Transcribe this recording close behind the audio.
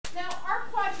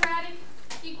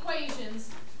equations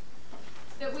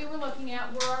that we were looking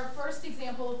at were our first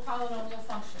example of polynomial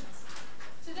functions.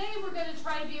 Today we're going to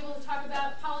try to be able to talk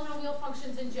about polynomial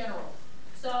functions in general.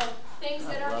 So things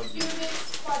that are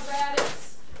cubics,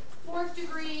 quadratics, fourth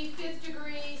degree, fifth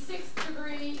degree, sixth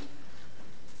degree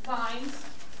lines.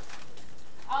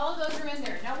 All of those are in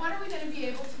there. Now what are we going to be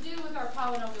able to do with our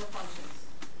polynomial functions?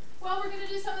 Well, we're going to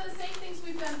do some of the same things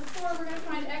we've done before. We're going to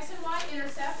find x and y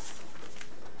intercepts.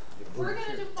 We're going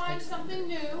to define something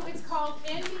new. It's called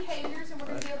end behaviors, and we're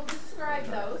going to be able to describe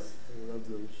those.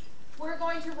 We're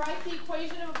going to write the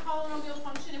equation of a polynomial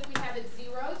function if we have its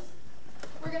zeros.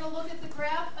 We're going to look at the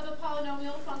graph of a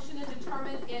polynomial function and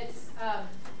determine its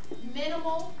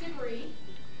minimal degree.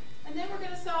 And then we're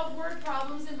going to solve word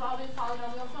problems involving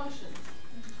polynomial functions.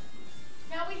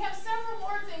 Now we have several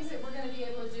more things that we're going to be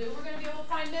able to do. We're going to be able to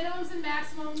find minimums and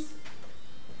maximums,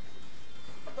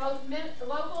 both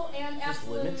local and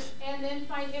absolute, and then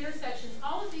find intersections.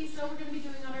 All of these, though, we're going to be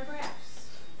doing on our graphs.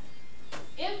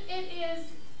 If it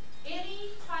is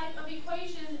any type of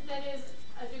equation that is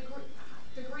a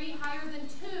degree higher than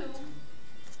 2,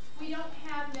 we don't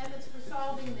have methods for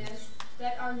solving this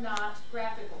that are not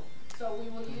graphical. So we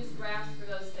will use graphs for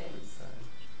those things.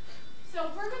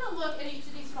 So we're going to look at each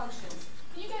of these functions.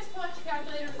 Can you guys pull out your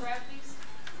calculator and graph these?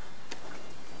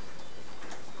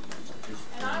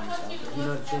 And I want you to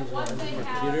look at what they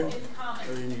have in common.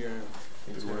 Or in your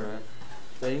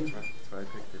thing? That's why I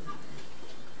picked it.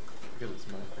 Because it's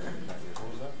my favorite, not yours. What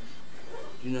was that?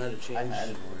 Do you know how to change? I had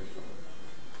it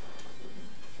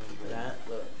for that?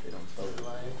 Look. They don't spell it.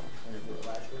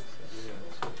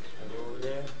 Over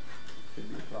there. Could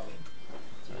be a problem.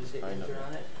 You just hit enter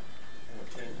on it, and it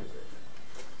changes it.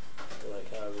 So like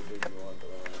however big you want the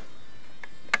line.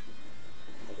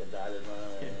 Like a dotted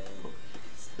line.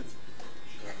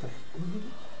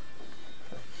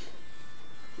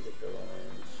 Get the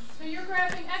lines. So you're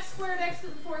graphing x squared, x to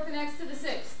the fourth, and x to the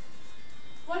sixth.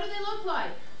 What do they look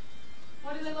like?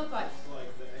 What do they look like? It's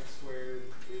like the x squared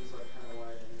is like kind of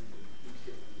wide and it keeps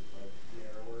getting like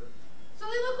narrower. So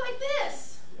they look like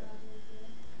this.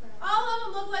 All of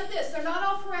them look like this. They're not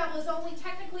all parabolas. Only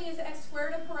technically is x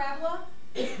squared a parabola.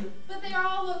 But they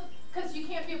all look, because you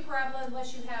can't be a parabola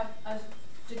unless you have a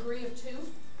degree of 2.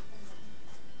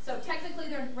 So technically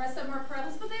the rest of them are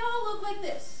parabolas, but they all look like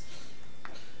this.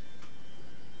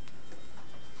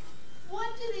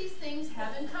 What do these things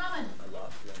have in common? I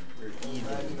lost them. They're even.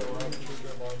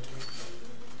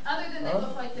 Other than they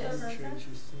look like this.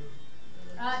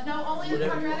 No, only the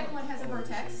quadratic one has a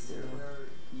vertex.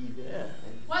 Yeah.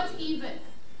 What's even?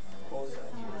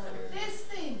 This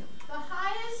thing, the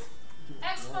highest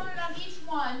exponent on each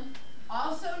one,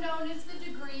 also known as the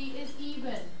degree, is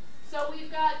even. So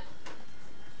we've got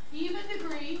even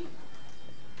degree.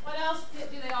 What else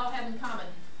do they all have in common?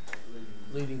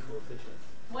 Leading coefficient.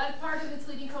 What part of its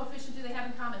leading coefficient do they have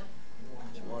in common?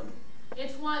 It's 1.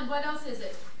 It's 1. What else is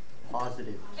it?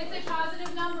 Positive. It's a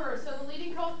positive number, so the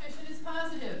leading coefficient is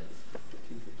positive.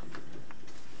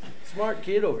 Smart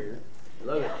kid over here.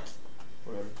 Love it.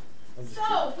 Whatever.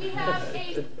 So we have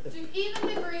a even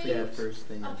degree,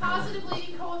 a positive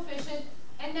leading coefficient,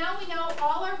 and now we know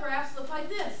all our graphs look like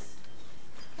this.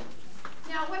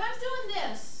 Now when I'm doing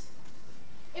this,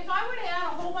 if I were to add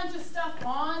a whole bunch of stuff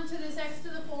on to this x to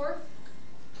the fourth,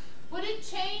 would it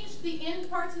change the end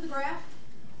parts of the graph?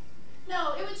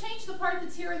 No, it would change the part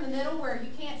that's here in the middle where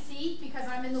you can't see because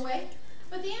I'm in the way,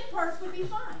 but the end parts would be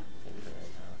fine.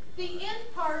 The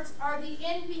end parts are the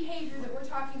end behavior that we're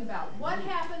talking about. What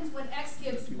happens when x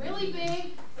gets really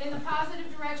big in the positive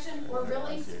direction or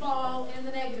really small in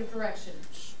the negative direction?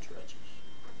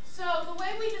 So the way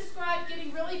we describe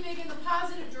getting really big in the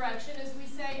positive direction is we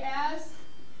say as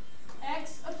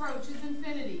x approaches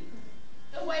infinity.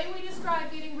 The way we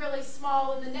describe getting really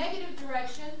small in the negative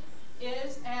direction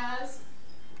is as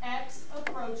x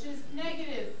approaches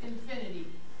negative infinity.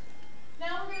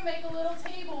 Now we're going to make a little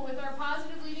table with our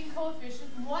positive leading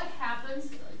coefficient and what happens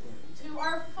to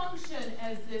our function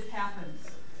as this happens.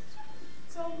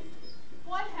 So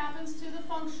what happens to the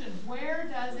function? Where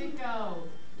does it go?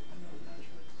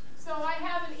 So I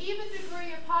have an even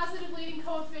degree of positive leading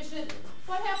coefficient.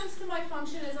 What happens to my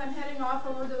function as I'm heading off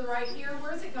over to the right here?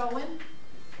 Where's it going?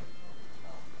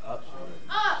 Up.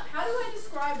 Up. How do I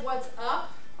describe what's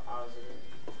up? Positive.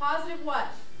 Positive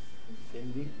what?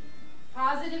 Infinity.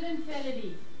 Positive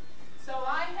infinity. So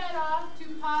I head off to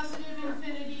positive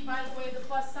infinity. By the way, the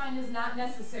plus sign is not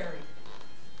necessary.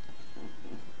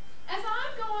 As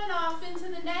I'm going off into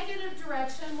the negative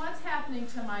direction, what's happening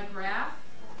to my graph?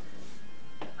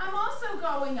 I'm also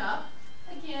going up.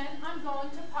 Again, I'm going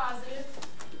to positive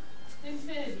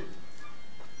infinity.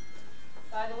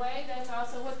 By the way, that's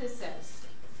also what this says.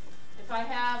 If I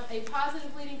have a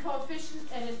positive leading coefficient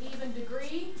and an even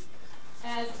degree,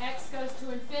 as x goes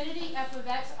to infinity, f of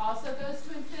x also goes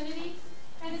to infinity.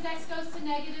 And as x goes to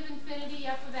negative infinity,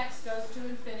 f of x goes to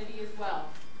infinity as well.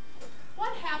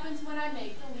 What happens when I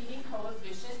make the leading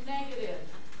coefficient negative?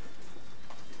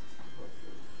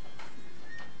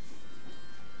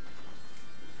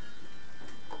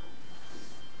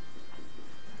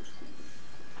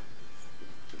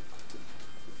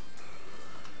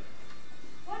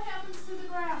 What happens to the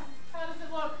graph? How does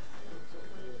it look?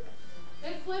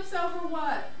 It flips over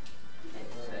what?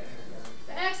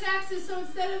 The x-axis, so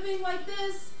instead of being like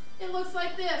this, it looks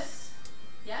like this.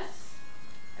 Yes?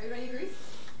 Everybody agrees?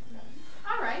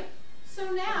 All right.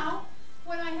 So now,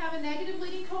 when I have a negative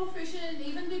leading coefficient and an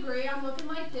even degree, I'm looking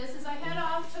like this. As I head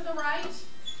off to the right,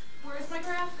 where's my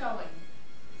graph going?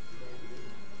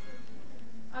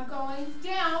 I'm going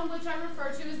down, which I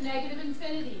refer to as negative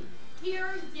infinity.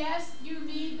 Here, yes, you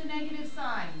need the negative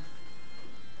sign.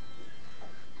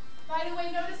 By the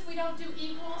way, notice we don't do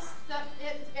equals.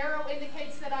 The arrow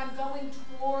indicates that I'm going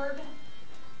toward.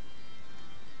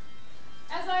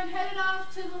 As I'm headed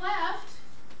off to the left,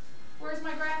 where's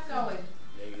my graph going?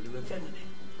 Negative infinity.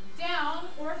 Down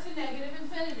or to negative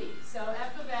infinity. So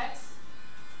f of x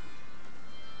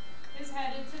is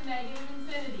headed to negative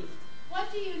infinity.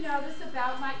 What do you notice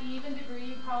about my even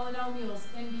degree polynomials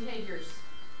in behaviors?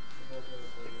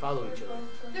 They follow each other.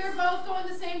 They're both going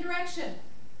the same direction.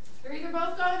 They're either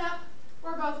both going up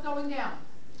or both going down,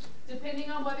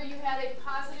 depending on whether you had a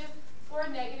positive or a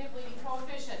negative leading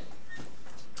coefficient.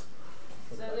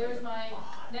 So there's my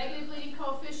negative leading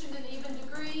coefficient in even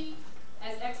degree.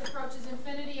 As x approaches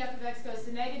infinity, f of x goes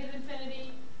to negative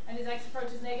infinity. And as x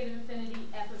approaches negative infinity,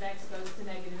 f of x goes to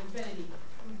negative infinity.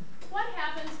 What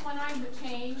happens when I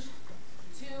change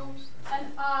to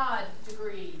an odd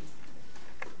degree?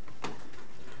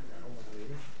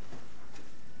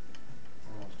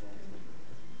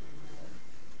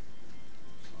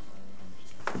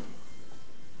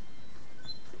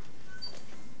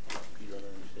 You don't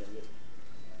understand it?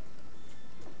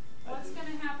 What's going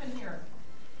to happen here?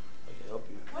 I can help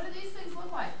you. What do these things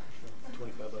look like? $25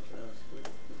 an hour.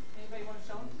 Anybody want to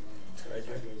show them? Right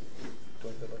here.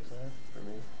 $25 an hour for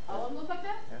me. All of them look like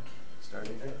that? Yeah.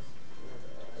 Starting good.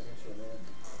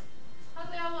 How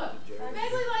do they all look?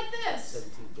 Vaguely like this.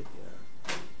 $17.50 an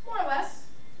hour. More or less.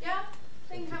 Yeah?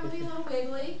 They can kind of be a little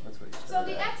wiggly. That's what you So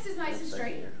started the at. x is nice and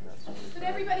straight, but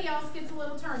everybody else gets a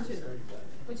little turn to them,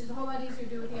 which is a whole lot easier to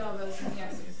do with the elbows than the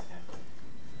x's.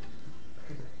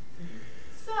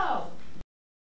 So,